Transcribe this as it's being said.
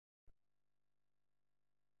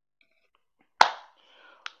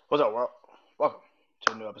What's up, world? Welcome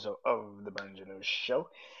to a new episode of the Brandon Janu Show.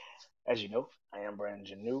 As you know, I am Brandon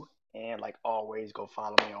Janu, and like always, go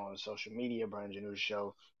follow me on social media, Brandon Janu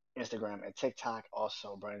Show, Instagram and TikTok.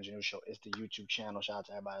 Also, Brandon Janu Show is the YouTube channel. Shout out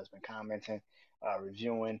to everybody that's been commenting,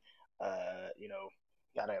 reviewing.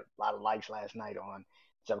 Got a lot of likes last night on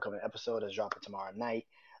this upcoming episode that's dropping tomorrow night.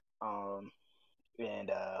 Um,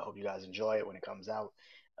 and hope you guys enjoy it when it comes out.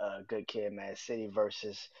 Good Kid, Mad City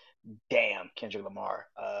versus Damn Kendrick Lamar.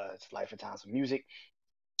 It's Life and Times of Music.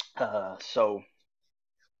 Uh, so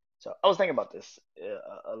so I was thinking about this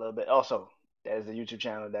a little bit. Also, that is the YouTube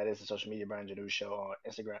channel. That is the social media Brandon News Show on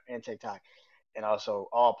Instagram and TikTok, and also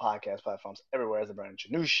all podcast platforms everywhere as the Brandon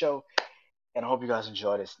News Show. And I hope you guys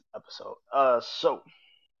enjoy this episode. So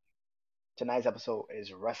tonight's episode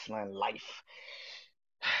is Wrestling Life.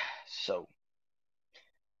 So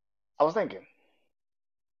I was thinking,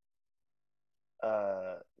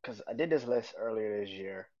 because I did this list earlier this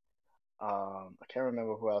year. I can't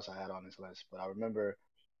remember who else I had on this list, but I remember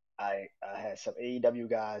I had some AEW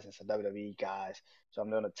guys and some WWE guys. So I'm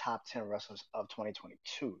doing the top 10 wrestlers of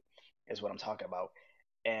 2022 is what I'm talking about.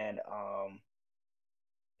 And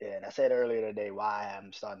and I said earlier today why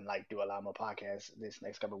I'm starting to like do a lot more podcasts this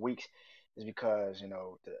next couple of weeks is because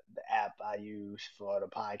the app I use for the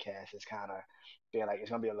podcast is kind of being like it's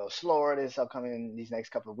gonna be a little slower this upcoming these next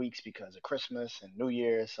couple of weeks because of Christmas and New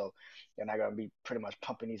Year's. So they're not gonna be pretty much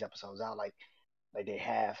pumping these episodes out like they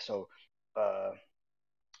have. So uh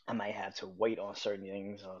I might have to wait on certain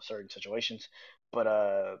things or certain situations. But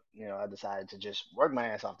I decided to just work my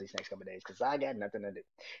ass off these next couple of days because I got nothing to do.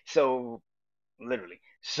 So literally.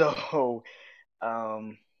 So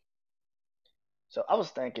um so I was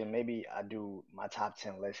thinking maybe I do my top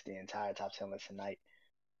 10 list, the entire top 10 list tonight,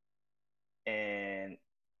 and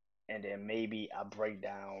and then maybe I break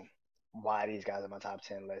down why these guys are my top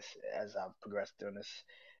 10 list as I progress through this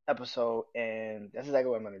episode. And that's exactly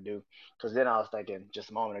what I'm going to do. Because then I was thinking just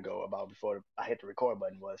a moment ago about before I hit the record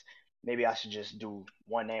button was maybe I should just do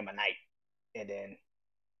one name a night and then,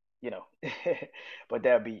 you know, but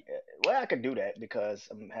that'd be, well, I could do that because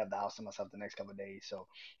I'm going to have the house to myself the next couple of days. So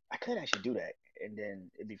I could actually do that. And then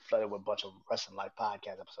it'd be flooded with a bunch of Wrestling Life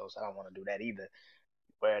podcast episodes. I don't want to do that either,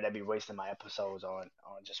 where that'd be wasting my episodes on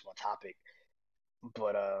just one topic.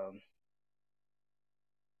 But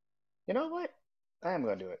you know what? I am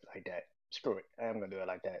gonna do it like that. Screw it. I am gonna do it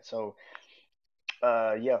like that. So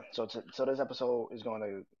yeah. So this episode is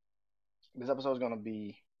gonna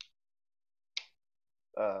be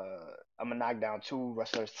I'm gonna knock down two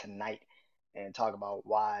wrestlers tonight and talk about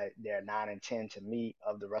why they're 9 and 10 to me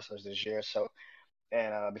of the wrestlers this year. So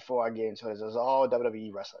and before I get into it, it's all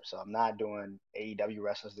WWE wrestlers. So I'm not doing AEW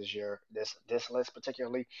wrestlers this year, this list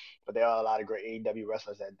particularly, but there are a lot of great AEW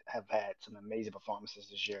wrestlers that have had some amazing performances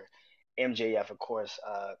this year. MJF, of course,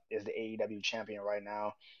 is the AEW champion right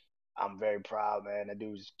now. I'm very proud, man. The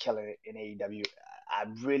dude's killing it in AEW. I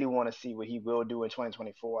really want to see what he will do in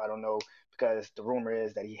 2024. I don't know because the rumor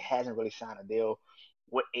is that he hasn't really signed a deal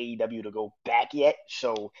with AEW to go back yet.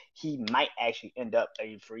 So he might actually end up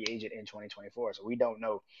a free agent in 2024. So we don't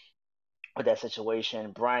know with that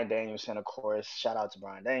situation. Bryan Danielson, of course, shout out to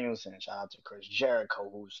Bryan Danielson, shout out to Chris Jericho,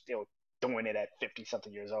 who's still doing it at 50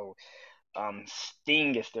 something years old.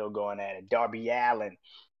 Sting is still going at it. Darby Allin,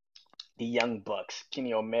 the Young Bucks,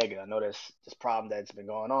 Kenny Omega. I know this problem that's been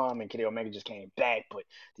going on. I mean, Kenny Omega just came back, but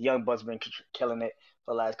the Young Bucks been killing it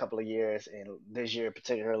for the last couple of years, and this year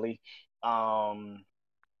particularly. Um,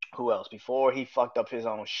 who else? Before he fucked up his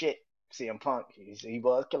own shit, CM Punk, he was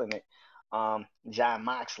killing it. John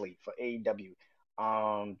Moxley for AEW.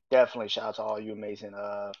 Definitely shout out to all you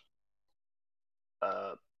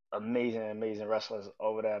uh, amazing wrestlers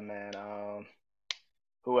over there, man.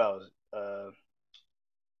 Who else?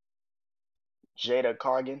 Jada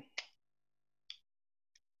Cargill.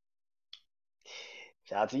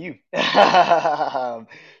 Shout out to you.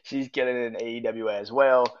 She's killing it in AEW as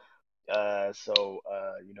well.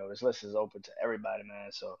 This list is open to everybody,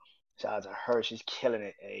 man. So shout out to her. She's killing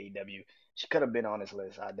it at AEW. She could have been on this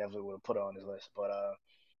list. I definitely would have put her on this list. But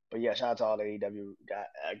yeah, shout out to all the AEW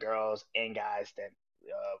girls and guys that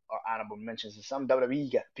are honorable mentions, and some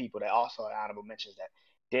WWE people that also are honorable mentions that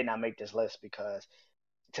did not make this list because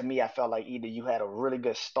to me, I felt like either you had a really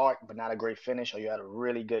good start but not a great finish, or you had a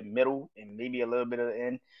really good middle and maybe a little bit of the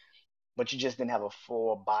end, but you just didn't have a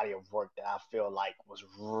full body of work that I feel like was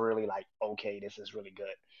really like, okay, this is really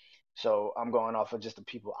good. So I'm going off of just the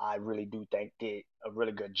people I really do think did a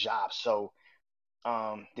really good job. So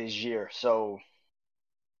this year,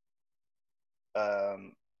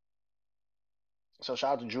 um, so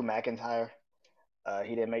shout out to Drew McIntyre.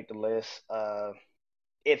 He didn't make the list.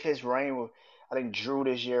 If his reign, I think Drew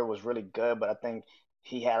this year was really good, but I think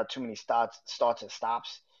he had too many starts and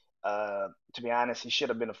stops. To be honest, he should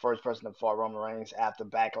have been the first person to fought Roman Reigns after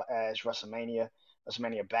Backlash, WrestleMania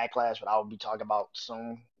Backlash, but I will be talking about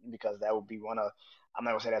soon because that will be one of I'm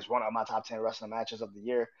not gonna say that's one of my top 10 wrestling matches of the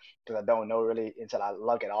year because I don't know really until I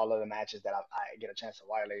look at all of the matches that I get a chance to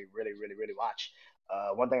really watch.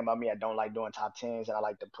 One thing about me, I don't like doing top tens, and I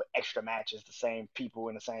like to put extra matches, the same people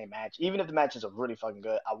in the same match. Even if the matches are really fucking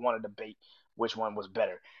good, I want to debate which one was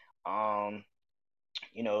better. Um,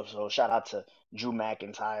 so shout out to Drew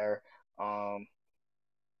McIntyre. Um,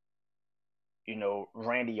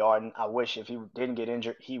 Randy Orton. I wish if he didn't get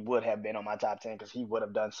injured, he would have been on my top 10 because he would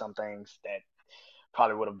have done some things that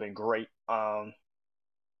probably would have been great.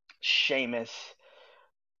 Sheamus,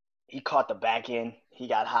 he caught the back end. He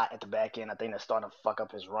got hot at the back end. I think that's starting to fuck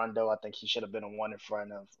up his run, though. I think he should have been the one in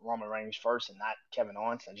front of Roman Reigns first and not Kevin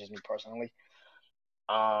Owens. That's just me personally.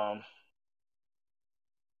 Um,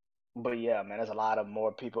 but yeah, man, there's a lot of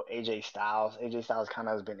more people. AJ Styles. AJ Styles kind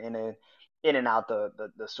of has been in and out the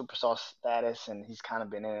superstar status, and he's kind of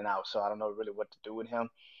been in and out. So I don't know really what to do with him.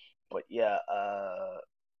 But yeah,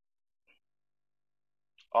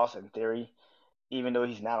 Austin Theory. Even though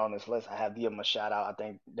he's not on this list, I have to give him a shout out. I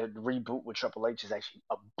think the reboot with Triple H is actually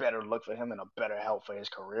a better look for him and a better help for his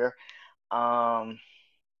career. Um,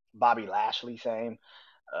 Bobby Lashley, same.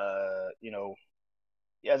 You know,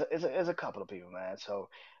 yeah, it's a couple of people, man. So,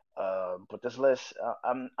 but this list,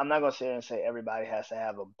 I'm not gonna sit here and say everybody has to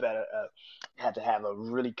have a better, had to have a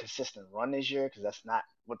really consistent run this year because that's not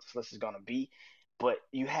what this list is gonna be. But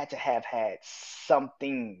you had to have had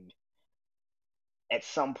something at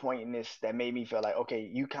some point in this that made me feel like, okay,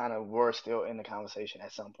 you kind of were still in the conversation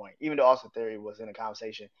at some point. Even though Austin Theory was in the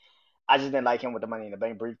conversation, I just didn't like him with the Money in the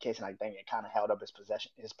Bank briefcase, and I think it kind of held up his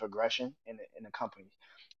possession, his progression in the company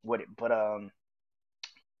with it. But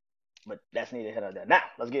that's neither here nor there. Now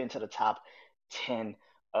let's get into the top 10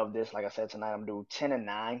 of this. Like I said tonight, I'm doing 10 and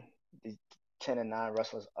 9, the 10 and 9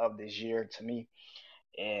 wrestlers of this year to me.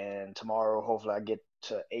 And tomorrow, hopefully, I get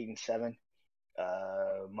to 8 and 7.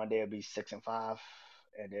 Monday will be 6 and 5,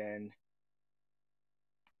 and then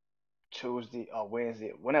Tuesday or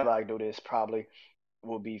Wednesday, whenever I do this, probably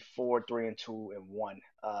will be 4, 3, and 2, and 1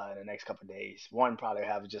 in the next couple of days. One probably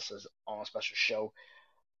have just his own special show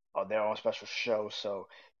or their own special show. So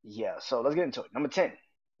yeah, so let's get into it. Number 10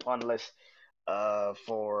 on the list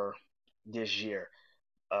for this year,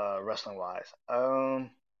 wrestling wise.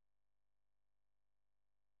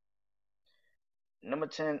 Number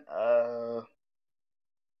 10,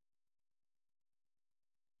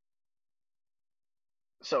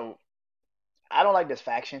 so I don't like this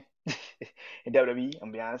faction in WWE. I'm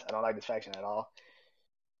gonna be honest, I don't like this faction at all.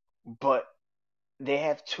 But they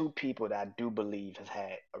have two people that I do believe has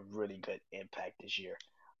had a really good impact this year.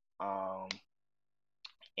 Um,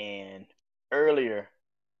 and earlier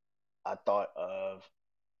I thought of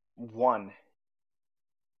one,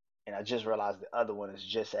 and I just realized the other one is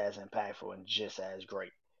just as impactful and just as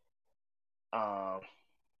great. Um,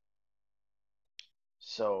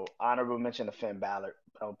 so honorable mention to Finn Balor,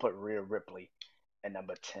 but I'll put Rhea Ripley at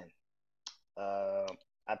number 10.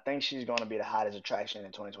 I think she's going to be the hottest attraction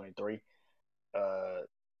in 2023. Uh,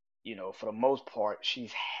 for the most part,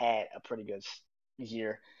 she's had a pretty good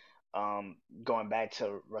year. Going back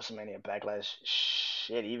to WrestleMania Backlash,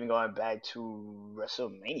 shit, even going back to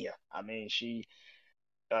WrestleMania. I mean, she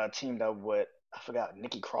teamed up with I forgot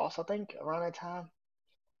Nikki Cross, I think, around that time,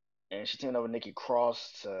 and she teamed up with Nikki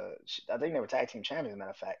Cross I think they were tag team champions, as a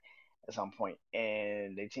matter of fact, at some point,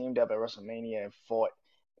 and they teamed up at WrestleMania and fought,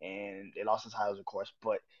 and they lost the titles, of course,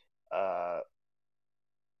 but uh,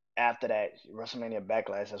 after that WrestleMania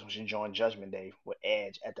Backlash, that's when she joined Judgment Day with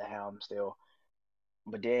Edge at the helm still.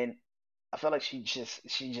 But then I felt like she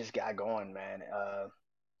just got going, man.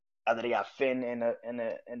 After they got Finn in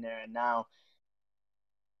there, and now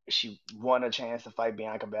she won a chance to fight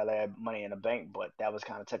Bianca Belair at Money in the Bank, but that was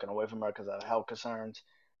kind of taken away from her because of health concerns.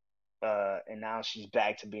 And now she's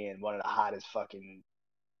back to being one of the hottest fucking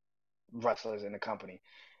wrestlers in the company.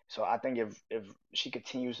 So I think if she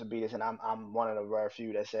continues to be this, and I'm one of the rare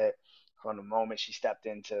few that said from the moment she stepped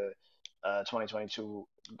into 2022,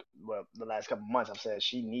 well, the last couple months, I've said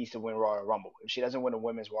she needs to win Royal Rumble. If she doesn't win the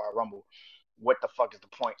Women's Royal Rumble, what the fuck is the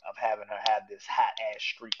point of having her have this hot ass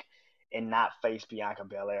streak and not face Bianca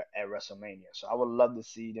Belair at WrestleMania? So I would love to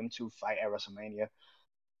see them two fight at WrestleMania,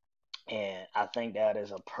 and I think that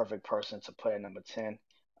is a perfect person to put at number 10.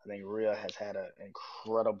 I think Rhea has had an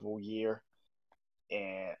incredible year,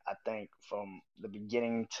 and I think from the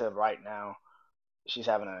beginning to right now, she's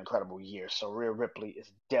having an incredible year. So Rhea Ripley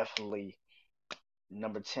is definitely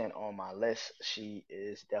number 10 on my list. She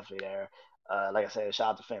is definitely there. Like I said, shout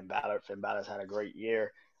out to Finn Balor. Finn Balor's had a great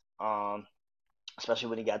year, um, especially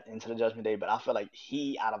when he got into the Judgment Day. But I feel like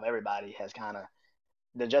he, out of everybody, has kind of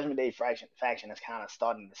the Judgment Day faction is kind of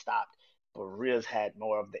starting to stop. But Rhea's had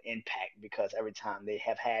more of the impact because every time they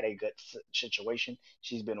have had a good situation,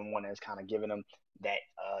 she's been the one that's kind of giving them that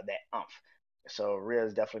umph. So Rhea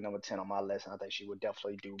is definitely number 10 on my list, and I think she would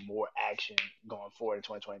definitely do more action going forward in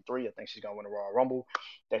 2023. I think she's gonna win the Royal Rumble. I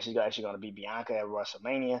think she's actually gonna beat Bianca at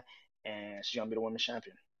WrestleMania, and she's gonna be the women's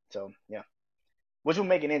champion. So yeah, which will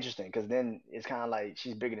make it interesting because then it's kind of like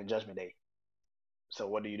she's bigger than Judgment Day. So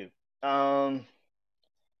what do you do?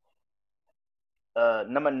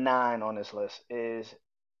 Number 9 on this list is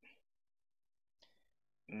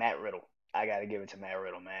Matt Riddle. I got to give it to Matt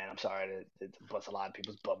Riddle, man. I'm sorry to bust a lot of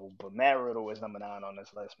people's bubble, but Matt Riddle is number 9 on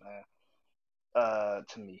this list, man.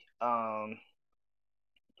 To me,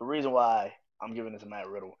 the reason why I'm giving it to Matt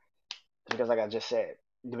Riddle is because, like I just said,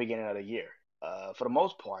 the beginning of the year, for the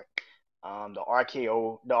most part, the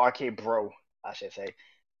RK Bro, I should say,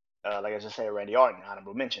 like I just said, Randy Orton,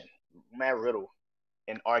 honorable mention, Matt Riddle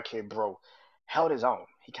and RK Bro held his own.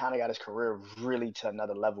 He kind of got his career really to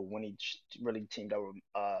another level when he really teamed up with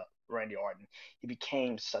Randy Orton. He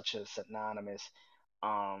became such a synonymous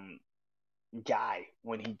um, guy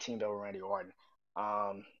when he teamed up with Randy Orton.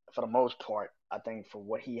 Um, for the most part, I think for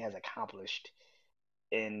what he has accomplished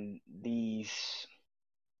in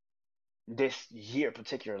this year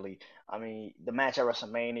particularly. I mean, the match at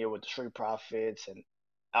WrestleMania with the Street Profits and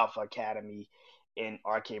Alpha Academy and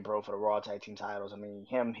RK Bro for the Raw Tag Team titles. I mean,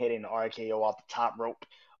 him hitting the RKO off the top rope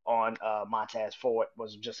on Montez Ford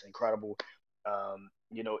was just incredible.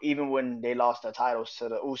 Even when they lost their titles to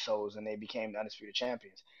the Usos and they became the undisputed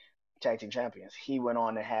champions, tag team champions, he went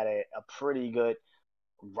on and had a pretty good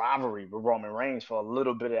rivalry with Roman Reigns for a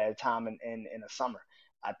little bit of that time in the summer.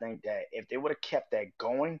 I think that if they would have kept that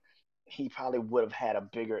going, he probably would have had a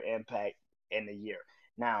bigger impact in the year.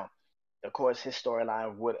 Now, of course, his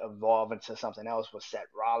storyline would evolve into something else with Seth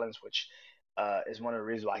Rollins, which is one of the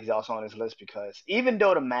reasons why he's also on this list. Because even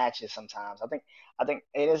though the matches sometimes, I think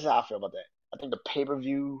it is how I feel about that. I think the pay per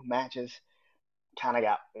view matches kind of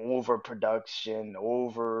got overproduction,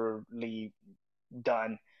 overly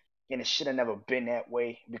done, and it should have never been that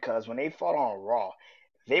way because when they fought on Raw,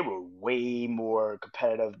 they were way more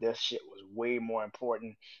competitive. This shit was way more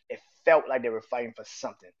important. It felt like they were fighting for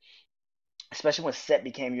something, especially when Seth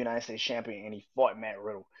became United States champion and he fought Matt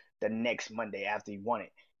Riddle the next Monday after he won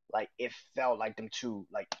it. Like it felt like them two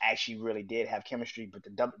like actually really did have chemistry, but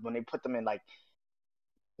when they put them in like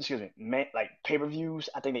like pay per views,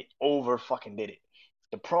 I think they over fucking did it.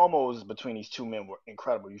 The promos between these two men were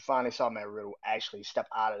incredible. You finally saw Matt Riddle actually step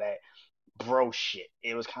out of that bro shit.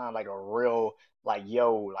 It was kind of like a real like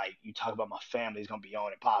yo, like you talk about my family's gonna be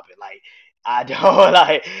on and popping. Like I don't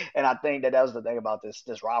like, and I think that was the thing about this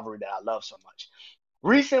rivalry that I love so much.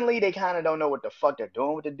 Recently, they kind of don't know what the fuck they're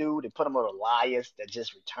doing with the dude. They put him with Elias that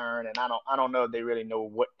just returned, and I don't know if they really know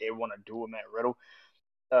what they want to do with Matt Riddle.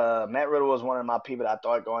 Matt Riddle was one of my people that I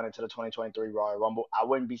thought going into the 2023 Royal Rumble. I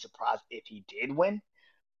wouldn't be surprised if he did win,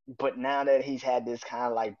 but now that he's had this kind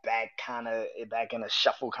of like back in a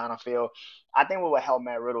shuffle kind of feel, I think what would help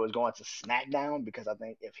Matt Riddle is going to SmackDown because I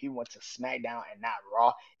think if he went to SmackDown and not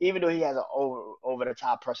Raw, even though he has an over the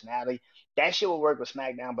top personality, that shit will work with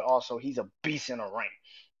SmackDown. But also he's a beast in the ring.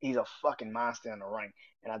 He's a fucking monster in the ring,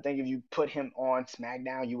 and I think if you put him on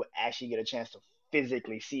SmackDown, you would actually get a chance to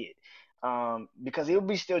physically see it. Because he'll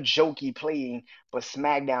be still jokey playing, but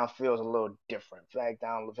SmackDown feels a little different.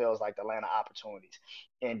 SmackDown feels like the land of opportunities.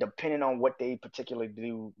 And depending on what they particularly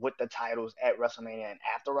do with the titles at WrestleMania and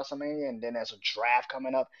after WrestleMania, and then there's a draft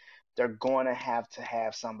coming up, they're going to have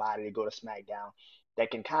somebody to go to SmackDown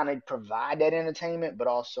that can kind of provide that entertainment, but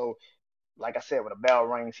also, like I said, when the bell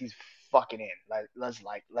rings, he's fucking in.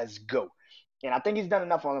 Let's go. And I think he's done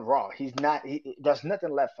enough on Raw. He's not. There's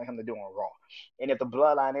nothing left for him to do on Raw. And if the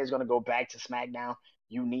Bloodline is going to go back to SmackDown,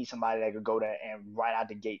 you need somebody that could go there and right out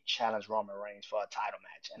the gate challenge Roman Reigns for a title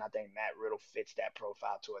match. And I think Matt Riddle fits that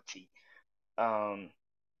profile to a T. Um,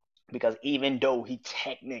 because even though he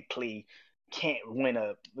technically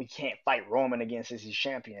we can't fight Roman against as his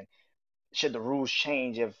champion, should the rules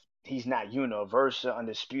change if he's not universal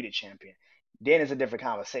undisputed champion? Then it's a different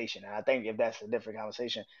conversation. And I think if that's a different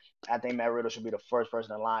conversation, I think Matt Riddle should be the first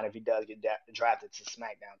person in line if he does get drafted to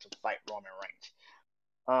SmackDown to fight Roman Reigns.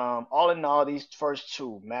 All in all, these first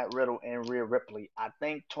two, Matt Riddle and Rhea Ripley, I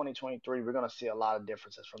think 2023 we're gonna see a lot of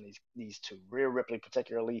differences from these two. Rhea Ripley,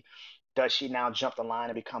 particularly, does she now jump the line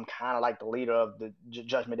and become kind of like the leader of the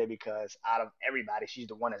Judgment Day because out of everybody, she's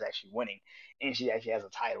the one that's actually winning, and she actually has a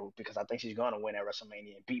title because I think she's gonna win at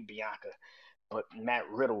WrestleMania and beat Bianca. But Matt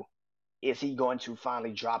Riddle is he going to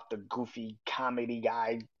finally drop the goofy comedy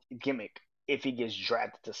guy gimmick if he gets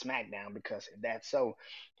drafted to SmackDown? Because if that's so,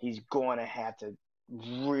 he's going to have to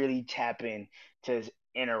really tap in to his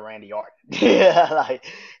inner Randy Orton. Like,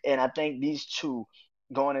 and I think these two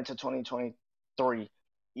going into 2023,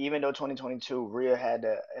 even though 2022 Rhea had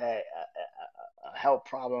a health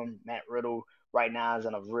problem, Matt Riddle right now is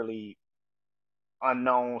in a really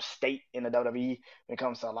unknown state in the WWE when it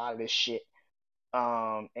comes to a lot of this shit.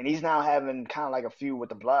 And he's now having kind of like a feud with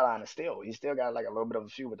the Bloodline. Still, he's still got like a little bit of a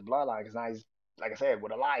feud with the Bloodline because now he's, like I said,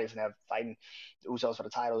 with Elias and have fighting the Usos for the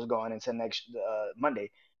titles going into next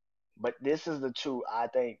Monday. But this is the two I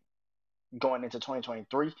think going into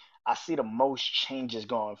 2023. I see the most changes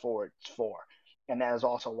going forward for, and that is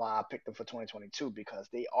also why I picked them for 2022 because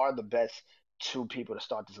they are the best two people to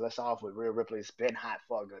start this list off with. Rhea Ripley's been hot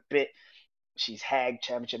for a good bit. She's had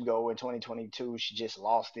championship goal in 2022. She just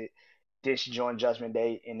lost it. Then she joined Judgment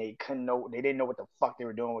Day, and they didn't know what the fuck they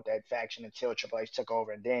were doing with that faction until Triple H took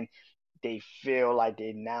over, and then they feel like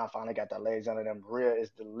they now finally got their legs under them. Rhea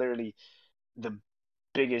is literally the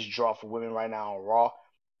biggest draw for women right now on Raw.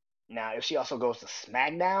 Now, if she also goes to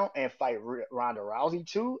SmackDown and fight Ronda Rousey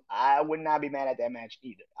too, I would not be mad at that match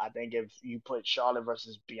either. I think if you put Charlotte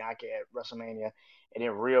versus Bianca at WrestleMania and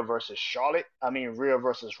then Rhea versus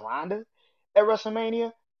Ronda at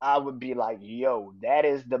WrestleMania, I would be like, yo, that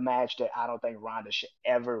is the match that I don't think Ronda should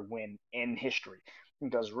ever win in history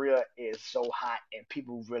because Rhea is so hot and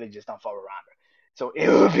people really just don't fuck with Ronda. So it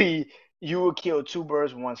would be you would kill two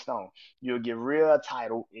birds with one stone. You'll give Rhea a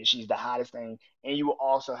title and she's the hottest thing, and you will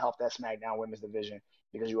also help that SmackDown Women's division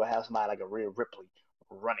because you will have somebody like a Rhea Ripley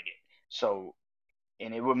running it. So,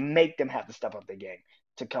 and it will make them have to step up their game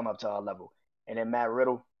to come up to our level. And then Matt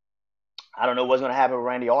Riddle, I don't know what's going to happen with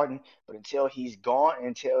Randy Orton, but until he's gone,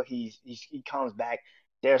 until he comes back,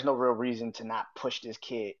 there's no real reason to not push this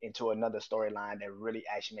kid into another storyline that really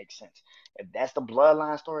actually makes sense. If that's the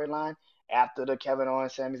Bloodline storyline after the Kevin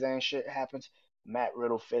Owens, Sami Zayn shit happens, Matt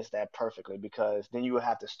Riddle fits that perfectly because then you would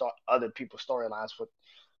have to start other people's storylines with,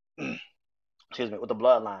 excuse me, with the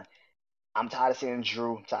Bloodline. I'm tired of seeing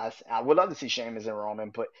Drew. I would love to see Sheamus and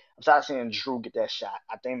Roman, but I'm tired of seeing Drew get that shot.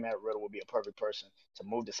 I think Matt Riddle would be a perfect person to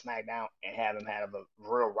move to SmackDown and have him have a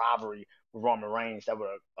real rivalry with Roman Reigns that would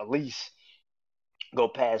at least go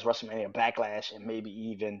past WrestleMania Backlash and maybe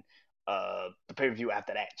even the pay per view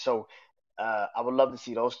after that. So I would love to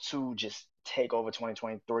see those two just take over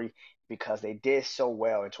 2023 because they did so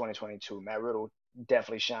well in 2022. Matt Riddle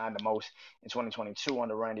definitely shined the most in 2022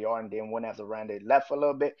 under Randy Orton. Then when after Randy left for a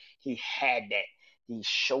little bit, he had that. He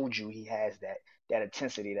showed you he has that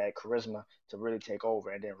intensity, that charisma to really take over.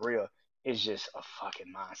 And then Rhea is just a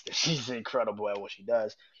fucking monster. She's incredible at what she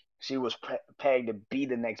does. She was pegged to be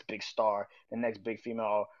the next big star, the next big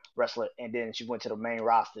female wrestler, and then she went to the main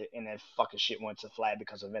roster, and then fucking shit went to flat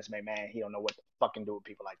because of Vince McMahon. He don't know what to fucking do with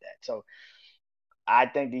people like that. So I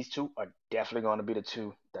think these two are definitely going to be the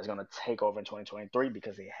two that's going to take over in 2023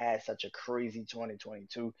 because they had such a crazy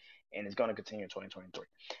 2022, and it's going to continue in 2023.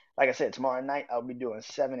 Like I said, tomorrow night I'll be doing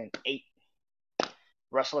 7 and 8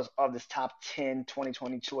 wrestlers of this top 10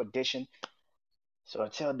 2022 edition. So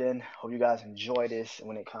until then, hope you guys enjoy this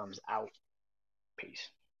when it comes out. Peace.